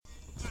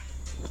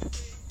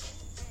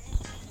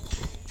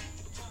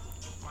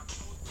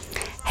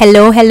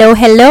Hello, hello,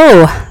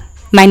 hello.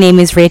 My name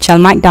is Rachel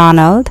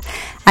MacDonald,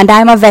 and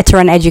I'm a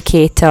veteran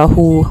educator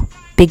who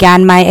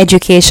began my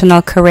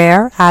educational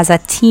career as a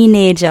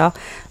teenager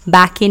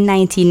back in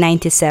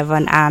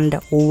 1997, and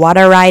what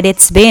a ride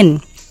it's been.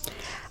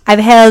 I've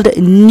held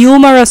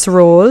numerous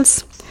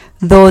roles,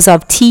 those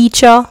of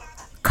teacher,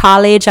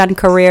 college and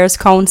careers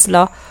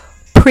counselor,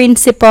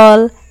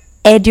 principal,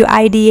 edu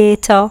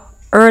ideator,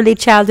 early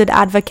childhood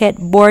advocate,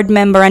 board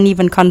member, and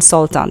even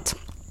consultant.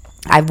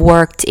 I've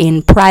worked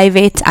in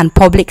private and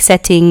public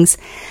settings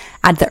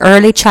at the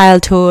early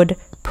childhood,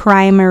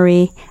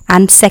 primary,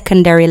 and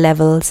secondary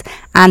levels,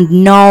 and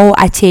now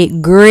I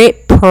take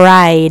great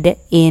pride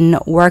in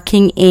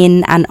working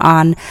in and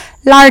on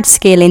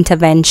large-scale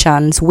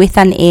interventions with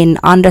and in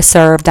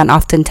underserved and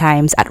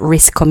oftentimes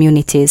at-risk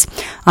communities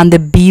on the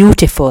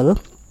beautiful,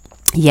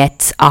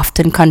 yet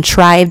often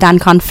contrived and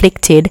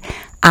conflicted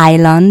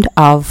island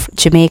of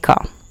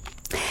Jamaica.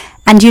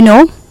 And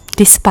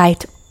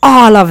despite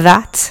all of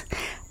that,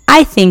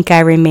 I think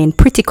I remain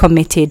pretty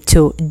committed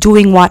to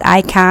doing what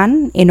I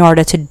can in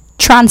order to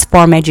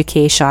transform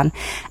education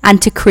and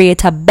to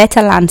create a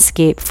better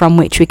landscape from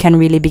which we can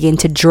really begin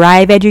to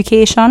drive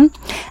education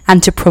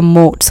and to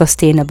promote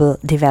sustainable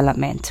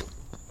development.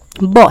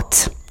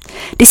 But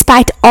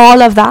despite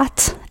all of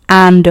that,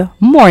 and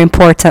more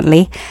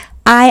importantly,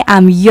 I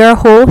am your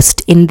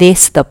host in the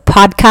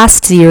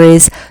podcast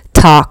series,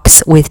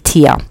 Talks with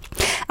Tia.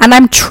 And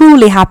I'm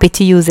truly happy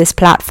to use this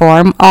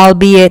platform,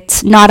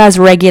 albeit not as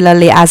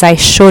regularly as I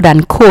should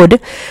and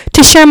could,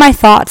 to share my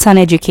thoughts on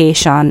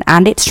education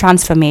and its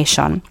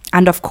transformation.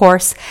 And of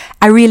course,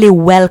 I really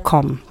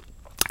welcome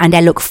and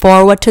I look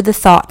forward to the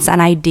thoughts and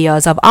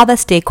ideas of other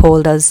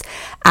stakeholders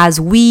as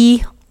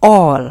we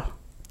all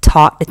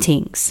talk the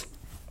things.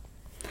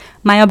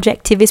 My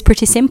objective is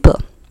pretty simple: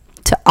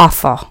 to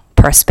offer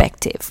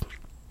perspective.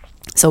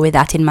 So with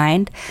that in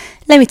mind,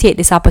 let me take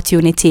this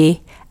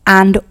opportunity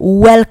and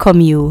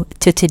welcome you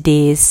to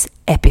today's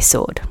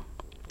episode.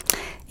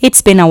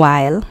 It's been a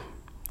while,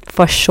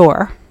 for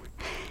sure,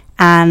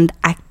 and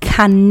I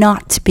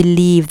cannot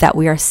believe that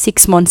we are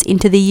 6 months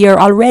into the year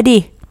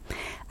already.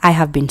 I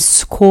have been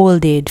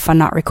scolded for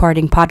not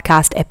recording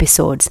podcast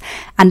episodes,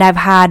 and I've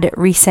had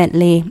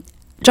recently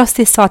just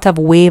this sort of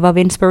wave of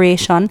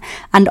inspiration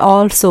and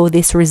also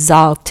this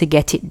resolve to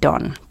get it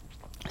done.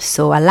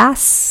 So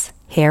alas,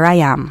 here I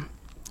am.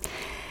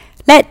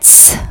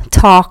 Let's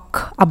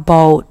talk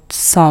about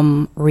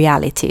some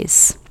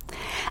realities.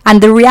 And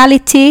the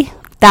reality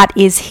that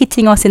is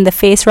hitting us in the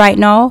face right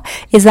now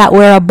is that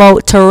we're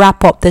about to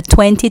wrap up the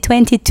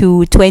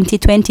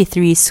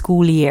 2022-2023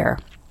 school year.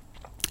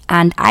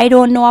 And I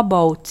don't know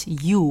about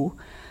you,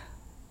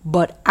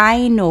 but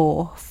I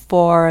know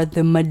for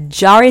the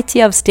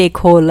majority of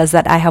stakeholders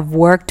that I have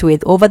worked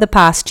with over the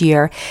past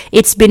year,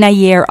 it's been a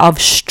year of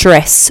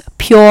stress,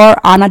 pure,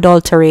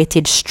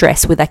 unadulterated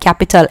stress with a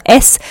capital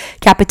S,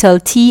 capital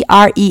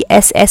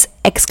TRESS,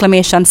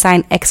 exclamation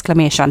sign,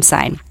 exclamation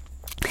sign.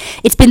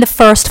 It's been the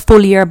first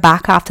full year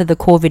back after the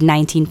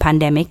COVID-19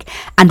 pandemic,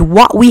 and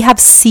what we have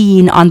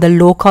seen on the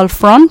local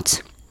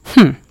front,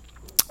 well,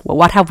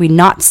 what have we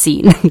not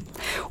seen?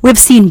 We've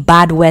seen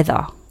bad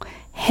weather,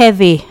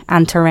 heavy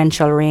and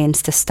torrential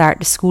rains to start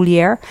the school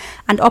year,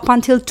 and up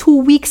until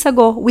 2 weeks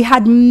ago, we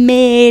had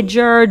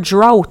major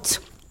drought.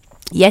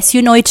 Yes,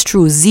 it's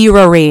true,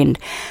 zero rain.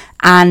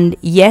 And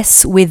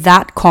yes, with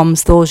that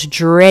comes those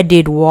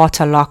dreaded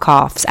water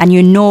lock-offs. And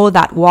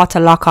that water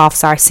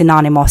lock-offs are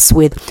synonymous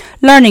with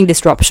learning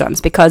disruptions,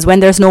 because when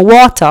there's no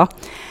water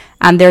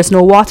and there's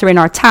no water in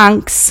our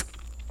tanks,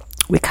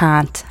 we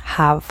can't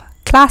have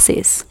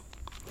classes.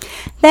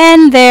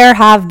 Then there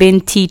have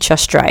been teacher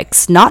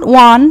strikes, not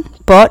one,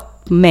 but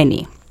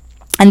many.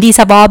 And these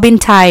have all been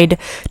tied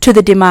to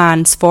the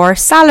demands for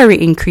salary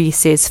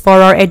increases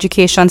for our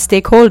education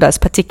stakeholders,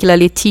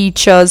 particularly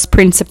teachers,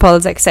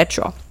 principals,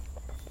 etc.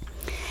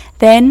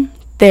 Then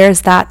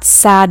there's that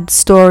sad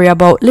story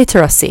about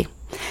literacy,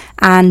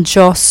 and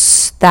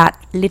just that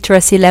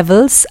literacy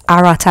levels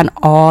are at an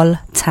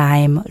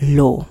all-time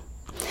low.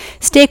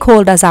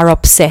 Stakeholders are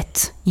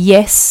upset.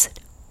 Yes,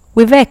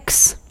 we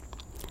vex.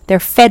 They're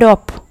fed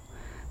up,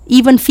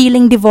 even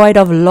feeling devoid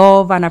of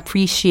love and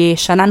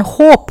appreciation and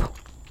hope.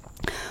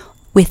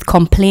 With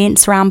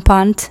complaints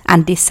rampant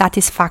and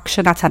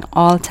dissatisfaction at an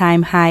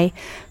all-time high,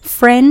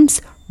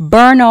 friends,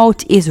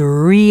 burnout is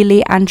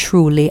really and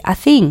truly a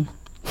thing.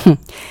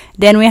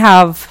 Then we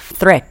have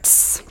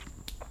threats.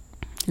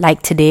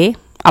 Like today,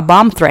 a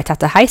bomb threat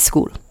at a high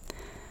school.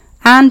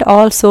 And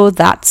also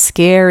that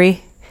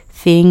scary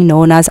thing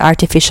known as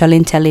artificial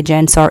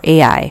intelligence or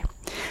AI.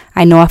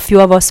 I know a few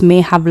of us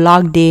may have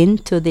logged in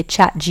to the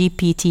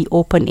ChatGPT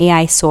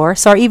OpenAI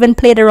source or even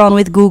played around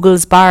with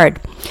Google's Bard.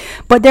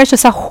 But there's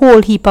just a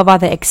whole heap of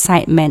other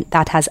excitement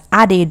that has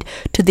added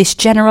to this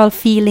general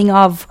feeling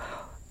of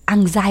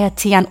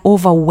anxiety and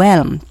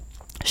overwhelm.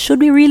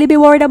 Should we really be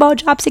worried about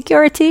job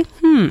security?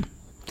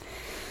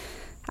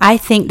 I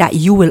think that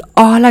you will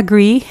all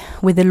agree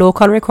with the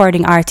local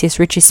recording artist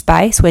Richie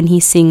Spice when he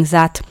sings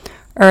that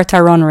Earth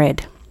a Run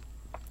Red.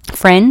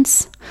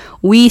 Friends,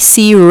 we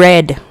see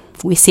red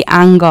We see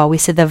anger, we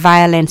see the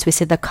violence, we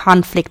see the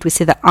conflict, we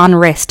see the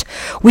unrest.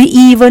 We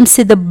even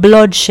see the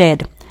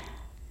bloodshed.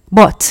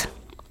 But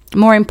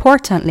more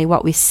importantly,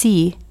 what we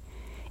see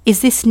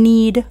is this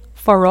need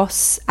for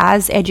us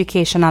as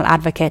educational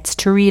advocates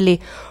to really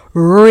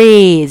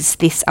raise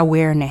this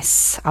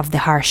awareness of the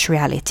harsh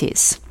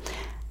realities.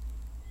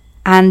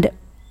 And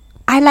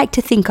I like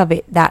to think of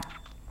it a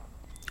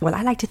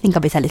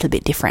little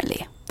bit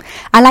differently.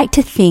 I like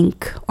to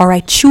think, or I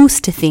choose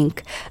to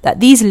think, that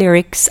these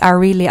lyrics are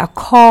really a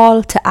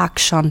call to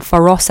action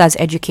for us as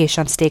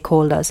education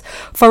stakeholders,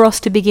 for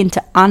us to begin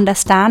to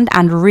understand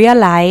and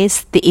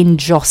realize the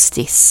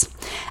injustice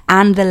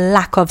and the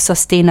lack of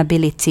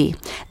sustainability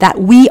that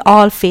we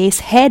all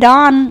face head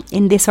on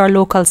in this our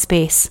local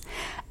space.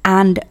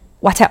 And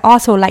what I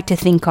also like to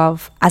think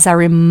of as a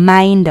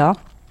reminder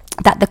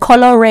that the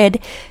color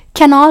red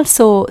can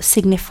also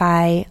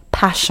signify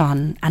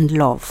passion and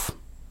love.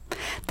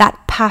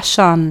 That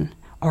passion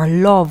or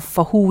love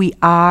for who we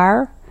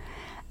are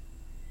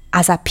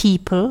as a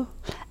people,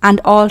 and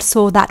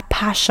also that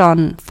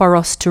passion for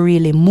us to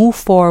really move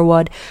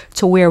forward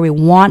to where we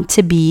want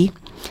to be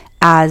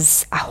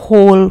as a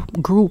whole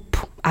group,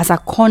 as a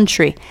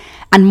country,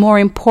 and more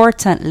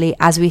importantly,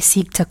 as we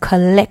seek to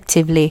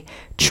collectively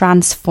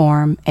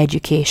transform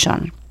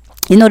education.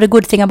 You know the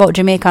good thing about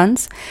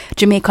Jamaicans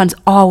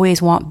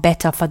always want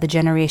better for the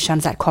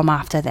generations that come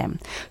after them.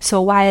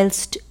 So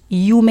whilst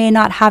you may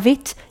not have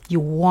it, you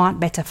want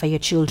better for your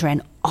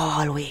children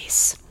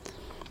always.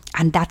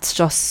 And that's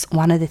just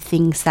one of the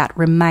things that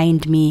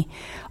remind me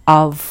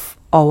of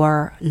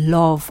our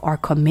love, our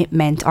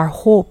commitment, our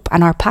hope,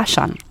 and our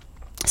passion.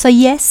 So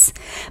yes,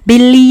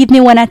 believe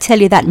me when I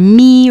tell you that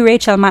me,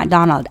 Rachel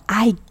McDonald,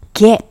 I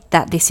get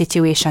that this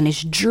situation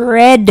is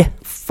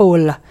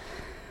dreadful.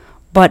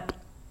 But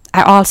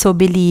I also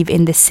believe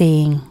in the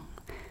saying,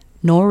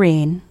 no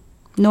rain,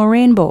 no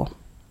rainbow.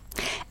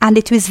 And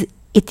it's with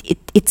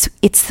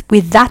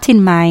that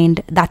in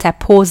mind that I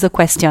pose the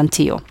question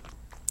to you.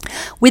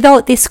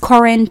 Without this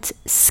current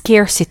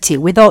scarcity,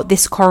 without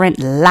this current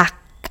lack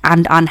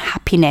and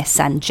unhappiness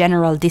and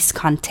general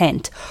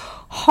discontent,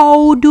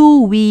 how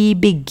do we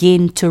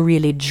begin to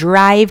really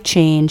drive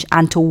change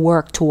and to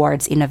work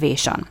towards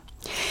innovation?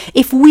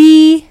 If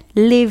we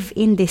live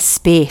in this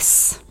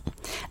space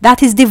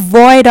that is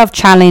devoid of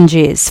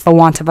challenges, for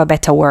want of a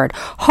better word,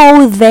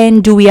 how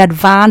then do we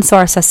advance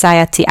our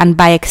society and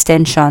by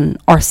extension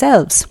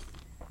ourselves?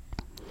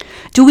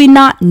 Do we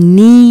not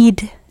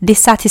need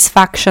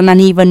dissatisfaction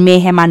and even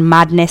mayhem and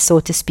madness,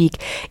 so to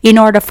speak, in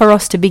order for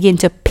us to begin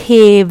to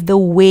pave the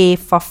way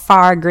for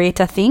far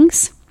greater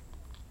things?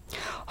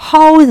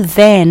 How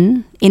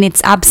then, in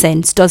its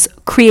absence, does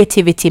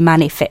creativity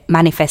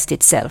manifest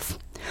itself?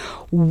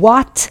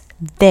 What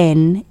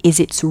then is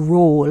its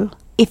role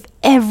if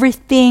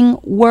everything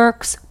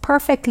works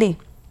perfectly?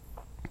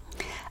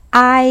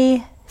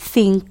 I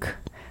think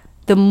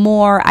the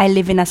more I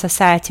live in a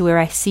society where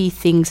I see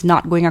things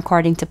not going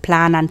according to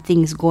plan and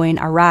things going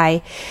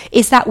awry,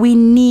 is that we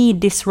need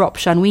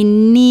disruption, we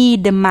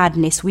need the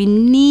madness, we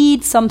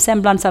need some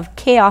semblance of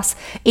chaos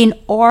in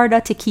order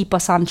to keep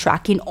us on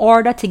track, in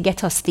order to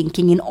get us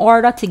thinking, in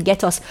order to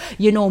get us,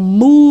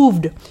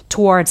 moved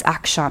towards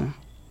action.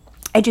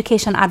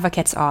 Education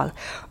advocates all,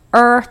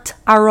 earth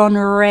are on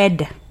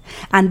red,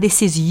 and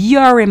this is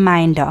your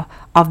reminder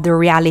of the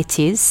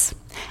realities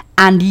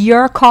and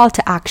your call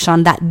to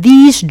action that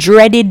these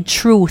dreaded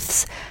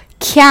truths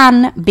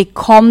can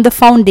become the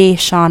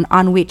foundation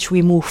on which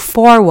we move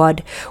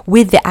forward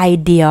with the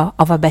idea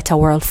of a better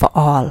world for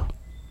all,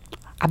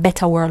 a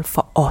better world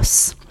for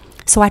us.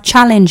 So I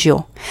challenge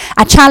you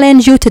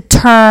to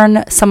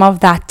turn some of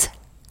that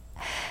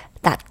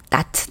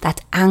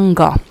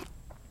anger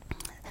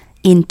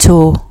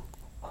into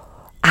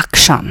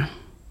action.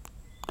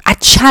 I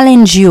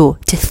challenge you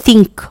to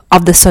think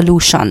of the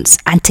solutions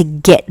and to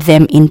get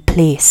them in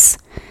place.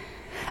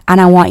 And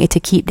I want you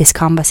to keep this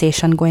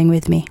conversation going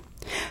with me.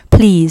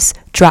 Please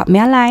drop me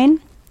a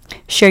line,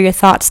 share your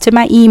thoughts to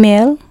my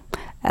email.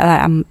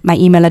 My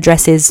email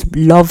address is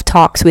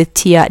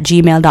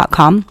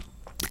lovetalkswithtia@gmail.com.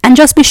 And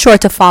just be sure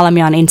to follow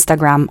me on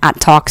Instagram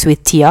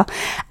 @talkswithtia.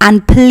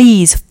 And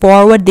please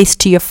forward this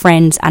to your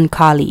friends and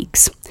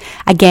colleagues.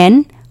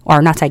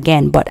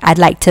 But I'd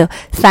like to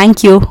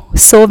thank you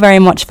so very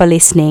much for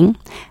listening.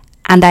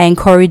 And I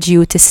encourage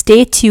you to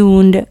stay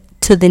tuned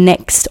to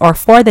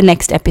for the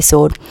next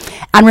episode.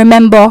 And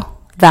remember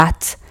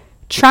that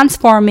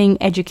transforming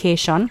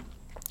education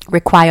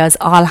requires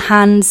all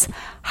hands,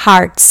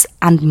 hearts,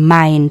 and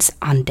minds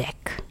on deck.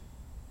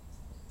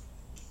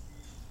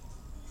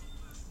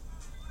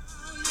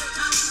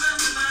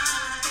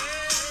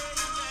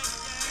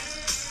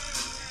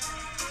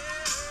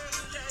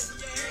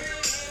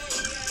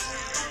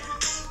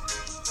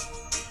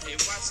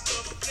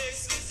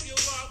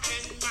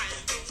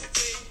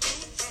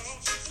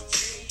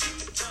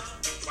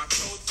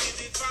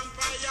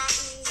 Vampire